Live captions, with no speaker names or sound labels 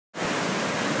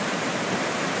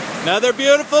Another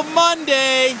beautiful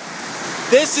Monday.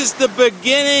 This is the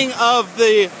beginning of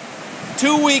the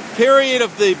 2-week period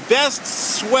of the best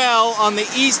swell on the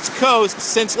East Coast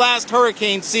since last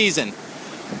hurricane season.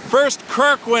 First,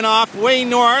 Kirk went off way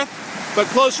north, but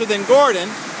closer than Gordon.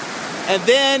 And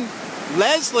then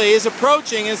Leslie is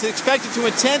approaching and is expected to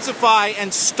intensify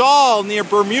and stall near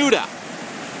Bermuda.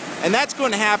 And that's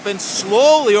going to happen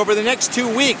slowly over the next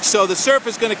 2 weeks. So the surf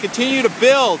is going to continue to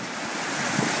build.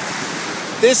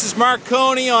 This is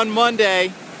Marconi on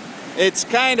Monday. It's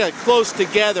kind of close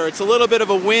together. It's a little bit of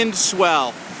a wind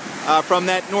swell from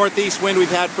that northeast wind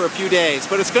we've had for a few days.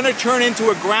 But it's going to turn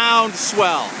into a ground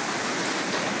swell.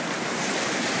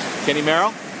 Kenny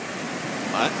Merrill?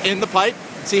 What? In the pipe.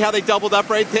 See how they doubled up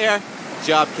right there? Good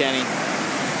job, Kenny.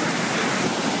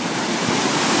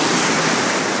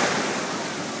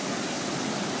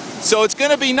 So it's going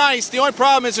to be nice. The only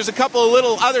problem is there's a couple of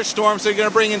little other storms that are going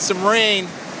to bring in some rain.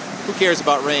 Who cares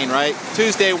about rain, right?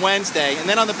 Tuesday, Wednesday. And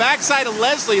then on the backside of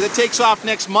Leslie that takes off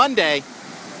next Monday,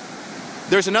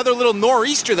 there's another little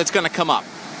nor'easter that's going to come up.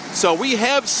 So we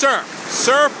have surf.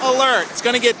 Surf alert. It's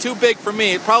going to get too big for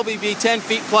me. It'll probably be 10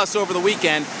 feet plus over the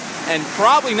weekend. And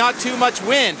probably not too much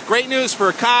wind. Great news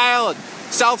for Kyle at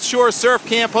South Shore Surf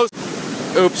Camp host.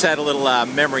 Oops, had a little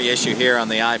memory issue here on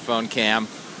the iPhone cam.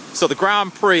 So the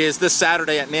Grom Prix is this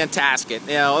Saturday at Nantasket.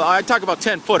 You know, I talk about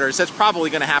 10-footers. That's probably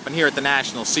going to happen here at the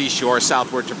National Seashore,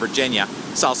 southward to Virginia,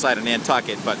 south side of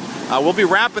Nantucket. But we'll be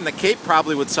wrapping the Cape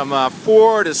probably with some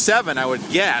 4 to 7, I would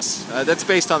guess. That's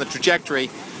based on the trajectory,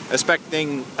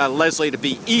 expecting Leslie to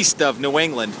be east of New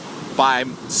England by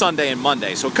Sunday and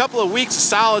Monday. So a couple of weeks of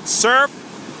solid surf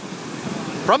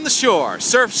from the shore.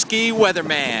 Surf ski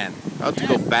weatherman. About to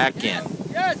go back in.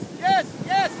 Yes, yes,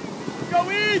 yes. Go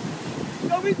in.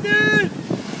 Go in, dude.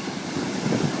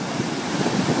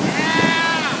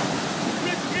 Yeah.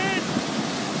 Good.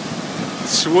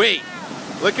 Sweet.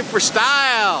 Looking for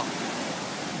style.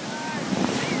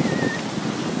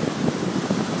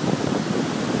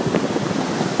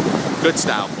 Good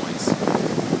style.